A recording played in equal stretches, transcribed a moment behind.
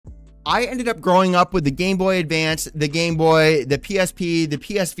I ended up growing up with the Game Boy Advance, the Game Boy, the PSP, the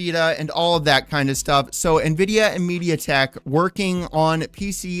PS Vita, and all of that kind of stuff. So NVIDIA and MediaTek working on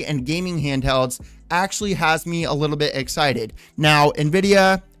PC and gaming handhelds actually has me a little bit excited. Now,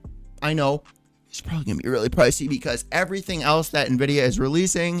 NVIDIA, I know, it's probably going to be really pricey because everything else that NVIDIA is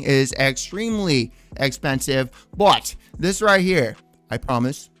releasing is extremely expensive. But this right here, I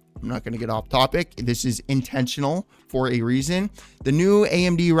promise, I'm not going to get off topic. This is intentional for a reason. The new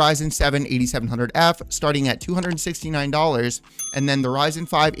AMD Ryzen 7 8700F starting at $269, and then the Ryzen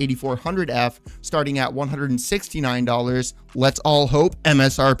 5 8400F starting at $169. Let's all hope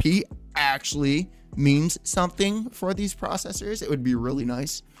MSRP actually means something for these processors. It would be really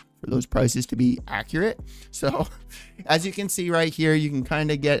nice for those prices to be accurate. So as you can see right here, you can kind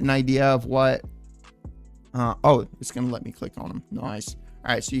of get an idea of what, oh, it's going to let me click on them. Nice.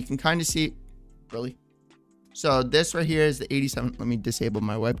 All right, so you can kind of see, really. So this right here is the 87. Let me disable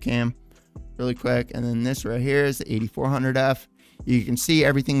my webcam really quick. And then this right here is the 8400F. You can see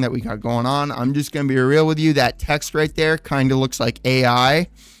everything that we got going on. I'm just going to be real with you. That text right there kind of looks like AI.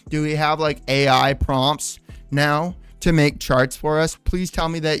 Do we have like AI prompts now to make charts for us? Please tell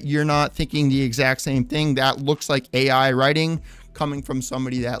me that you're not thinking the exact same thing. That looks like AI writing coming from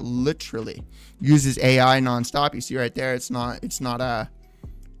somebody that literally uses AI nonstop. You see right there, it's not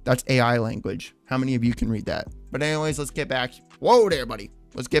that's AI language. How many of you can read that? But anyways, let's get back. Whoa there, buddy.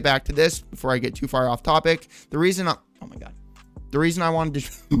 Let's get back to this before I get too far off topic. The reason I wanted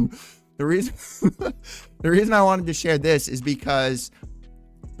to the reason I wanted to share this is because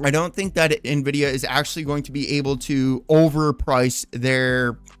I don't think that NVIDIA is actually going to be able to overprice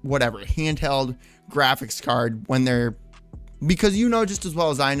their whatever handheld graphics card when they're, because you know just as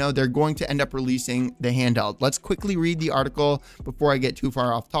well as I know, they're going to end up releasing the handheld. Let's quickly read the article before I get too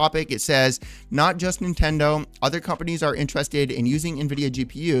far off topic. It says, not just Nintendo, other companies are interested in using NVIDIA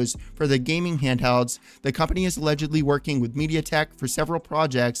GPUs for the gaming handhelds. The company is allegedly working with MediaTek for several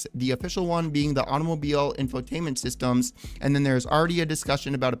projects, the official one being the automobile infotainment systems. And then there's already a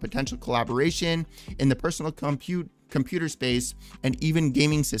discussion about a potential collaboration in the personal computer space and even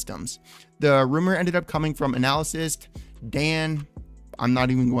gaming systems. The rumor ended up coming from analyst Dan, I'm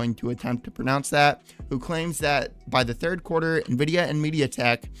not even going to attempt to pronounce that, who claims that by the third quarter, NVIDIA and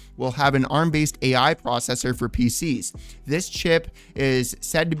MediaTek will have an ARM-based AI processor for PCs. This chip is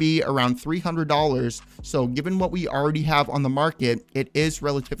said to be around $300, so given what we already have on the market, it is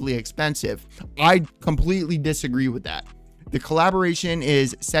relatively expensive. I completely disagree with that. The collaboration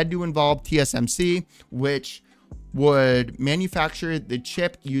is said to involve TSMC, which would manufacture the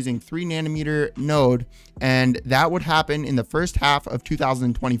chip using 3nm node, and that would happen in the first half of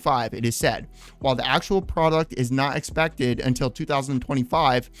 2025, it is said. While the actual product is not expected until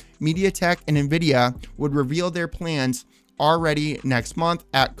 2025, MediaTek and NVIDIA would reveal their plans already next month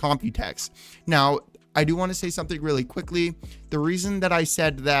at Computex. Now, I do want to say something really quickly. The reason that I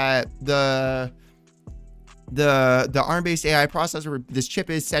said that the ARM-based AI processor, this chip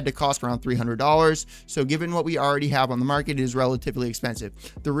is said to cost around $300. So given what we already have on the market, it is relatively expensive.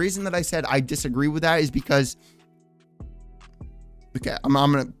 The reason that I said I disagree with that is because, okay, I'm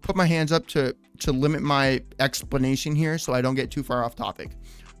going to put my hands up to limit my explanation here so I don't get too far off topic.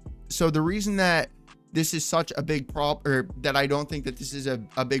 So the reason that this is such a big problem, or that I don't think that this is a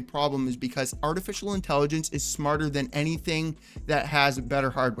big problem, is because artificial intelligence is smarter than anything that has better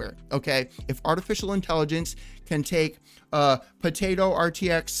hardware. Okay, if artificial intelligence can take a potato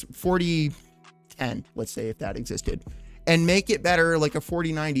RTX 4010, let's say if that existed, and make it better like a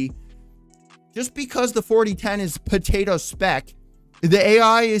 4090, just because the 4010 is potato spec, the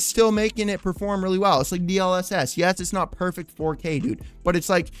AI is still making it perform really well. It's like DLSS. Yes, it's not perfect 4K, dude, but it's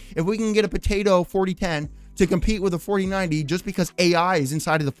like if we can get a potato 4010 to compete with a 4090 just because AI is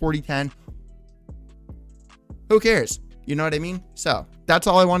inside of the 4010, who cares? You know what I mean? So that's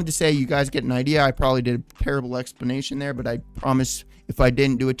all I wanted to say. You guys get an idea. I probably did a terrible explanation there, but I promise if I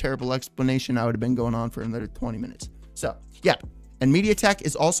didn't do a terrible explanation, I would have been going on for another 20 minutes. So yeah. And MediaTek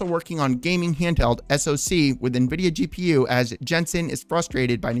is also working on gaming handheld SoC with NVIDIA GPU, as Jensen is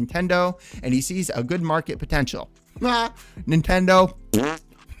frustrated by Nintendo and he sees a good market potential. Nintendo,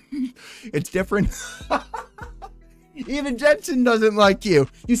 it's different. Even Jensen doesn't like you.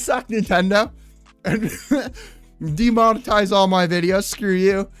 You suck, Nintendo. And demonetize all my videos. Screw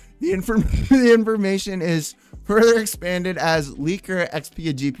you. The information is further expanded as leaker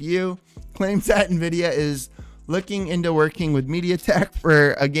XP GPU claims that NVIDIA is looking into working with MediaTek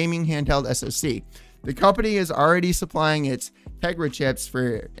for a gaming handheld SoC. The company is already supplying its Tegra chips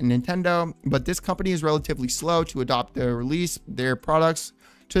for Nintendo, but this company is relatively slow to adopt the release their products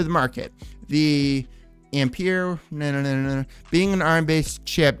to the market. The Ampere, no. Being an ARM-based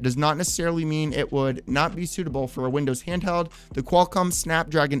chip does not necessarily mean it would not be suitable for a Windows handheld. The Qualcomm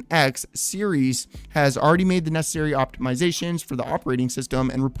Snapdragon X series has already made the necessary optimizations for the operating system,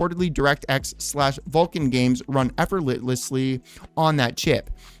 and reportedly DirectX/Vulkan games run effortlessly on that chip.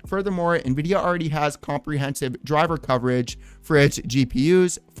 Furthermore, NVIDIA already has comprehensive driver coverage for its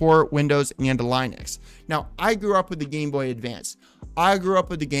GPUs for Windows and Linux. Now, I grew up with the Game Boy Advance. I grew up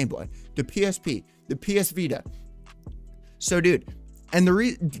with the Game Boy, the PSP, the PS Vita. So, dude, and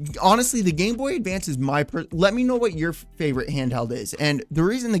honestly, the Game Boy Advance is let me know what your favorite handheld is. And the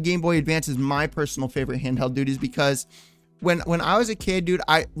reason the Game Boy Advance is my personal favorite handheld, dude, is because when I was a kid, dude,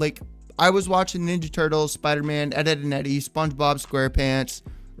 I was watching Ninja Turtles, Spider-Man, Ed, Edd n Eddy, SpongeBob SquarePants,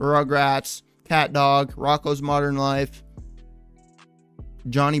 Rugrats, Cat Dog, Rocko's Modern Life,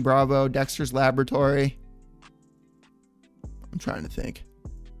 Johnny Bravo, Dexter's Laboratory. I'm trying to think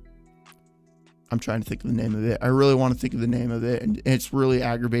of the name of it. I really want to think of the name of it, and it's really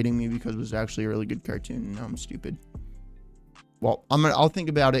aggravating me because it was actually a really good cartoon, and now I'm stupid. Well, I'll think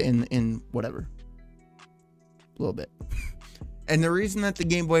about it in whatever, a little bit. And the reason that the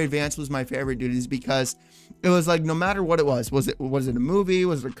Game Boy Advance was my favorite, dude, is because it was like, no matter what it was it a movie,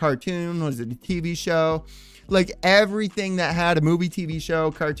 was it a cartoon, was it a TV show, like everything that had a movie, TV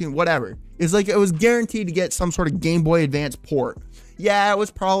show, cartoon, whatever, is like, it was guaranteed to get some sort of Game Boy Advance port. Yeah, it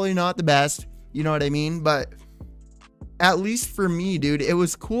was probably not the best, you know what I mean? But at least for me, dude, it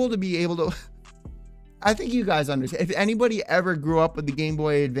was cool to be able to, I think you guys understand. If anybody ever grew up with the Game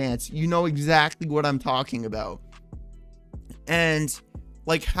Boy Advance, you know exactly what I'm talking about. And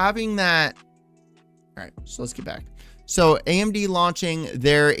like having that, all right, so let's get back. So AMD launching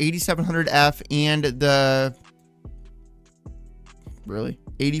their 8700F and the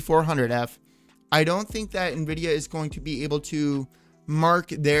 8400F. I don't think that NVIDIA is going to be able to mark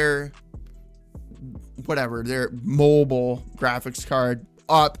their mobile graphics card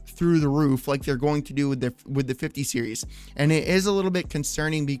up through the roof like they're going to do with the 50 series. And it is a little bit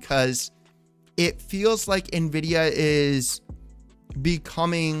concerning because it feels like NVIDIA is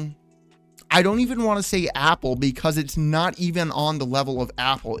becoming, I don't even want to say Apple, because it's not even on the level of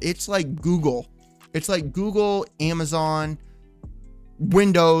Apple. It's like Google. It's like Google, Amazon,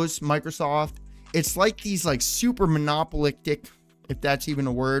 Windows, Microsoft. It's like these like super monopolistic, if that's even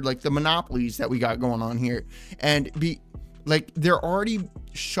a word, like the monopolies that we got going on here. And they're already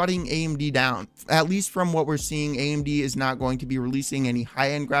shutting AMD down. At least from what we're seeing, AMD is not going to be releasing any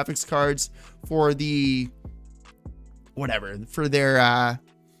high-end graphics cards for the for their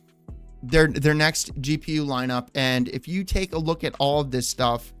next GPU lineup. And if you take a look at all of this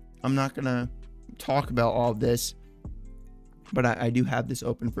stuff, I'm not gonna talk about all of this, but I do have this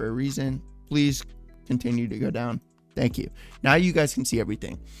open for a reason. Please continue to go down. Thank you. Now you guys can see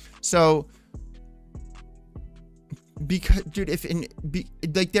everything. So because, dude,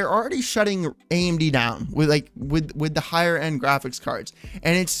 they're already shutting AMD down with the higher end graphics cards,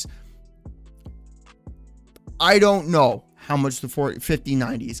 and it's, I don't know how much the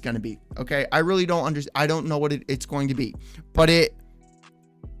 5090 is going to be. Okay, I really don't understand. I don't know what it's going to be, but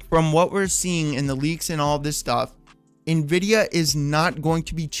from what we're seeing in the leaks and all this stuff, NVIDIA is not going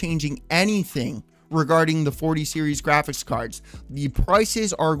to be changing anything regarding the 40 series graphics cards. The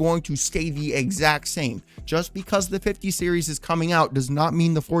prices are going to stay the exact same. Just because the 50 series is coming out does not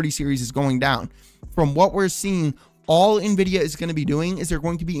mean the 40 series is going down. From what we're seeing, all NVIDIA is going to be doing is they're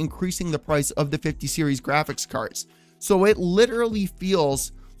going to be increasing the price of the 50 series graphics cards. So it literally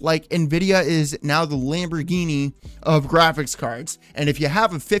feels like NVIDIA is now the Lamborghini of graphics cards. And if you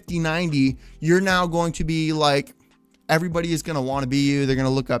have a 5090, you're now going to be like, everybody is going to want to be you. They're going to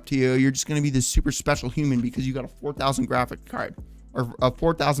look up to you. You're just going to be this super special human because you got a $4,000 graphic card, or a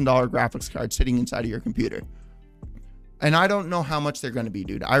 $4,000 graphics card sitting inside of your computer. And I don't know how much they're going to be,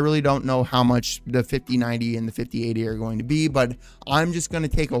 dude. I really don't know how much the 5090 and the 5080 are going to be, but I'm just going to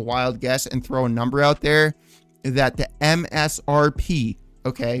take a wild guess and throw a number out there that the MSRP,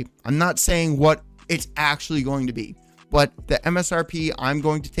 okay, I'm not saying what it's actually going to be, but the MSRP, I'm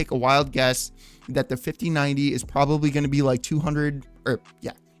going to take a wild guess that the 5090 is probably going to be like 200, or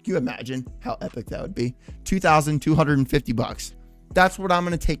yeah, you imagine how epic that would be. $2,250. That's what I'm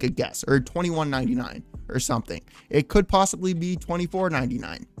going to take a guess, or $2,199 or something. It could possibly be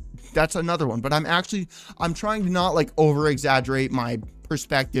 $2,499. That's another one, but I'm trying to not like over exaggerate my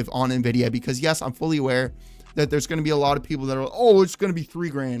perspective on NVIDIA, because yes, I'm fully aware that there's going to be a lot of people that are like, oh, it's going to be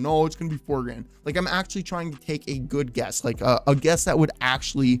 $3,000. No, it's going to be $4,000. Like, I'm actually trying to take a good guess, like a guess that would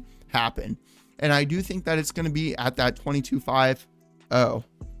actually happen. And I do think that it's going to be at that 22.5. Oh,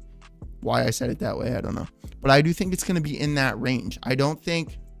 why I said it that way, I don't know. But I do think it's going to be in that range. I don't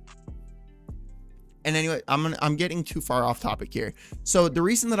think And anyway, I'm getting too far off topic here. So the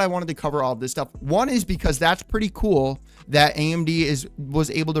reason that I wanted to cover all of this stuff, one is because that's pretty cool that AMD was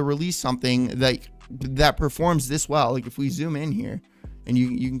able to release something that performs this well. Like if we zoom in here and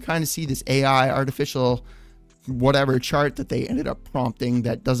you can kind of see this AI artificial whatever chart that they ended up prompting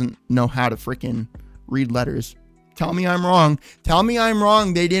that doesn't know how to freaking read letters. Tell me I'm wrong. Tell me I'm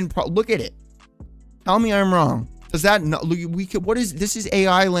wrong. They didn't look at it. Tell me I'm wrong. Does that no, we could, what is this? Is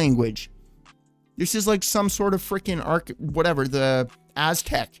AI language. This is like some sort of freaking whatever, the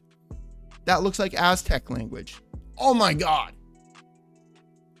Aztec. That looks like Aztec language. Oh my God.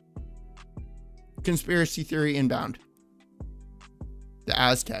 Conspiracy theory inbound. The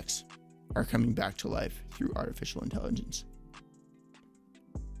Aztecs are coming back to life through artificial intelligence.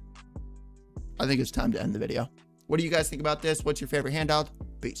 I think it's time to end the video. What do you guys think about this? What's your favorite handheld?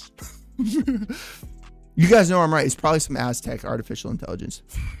 Peace. You guys know I'm right. It's probably some Aztec artificial intelligence.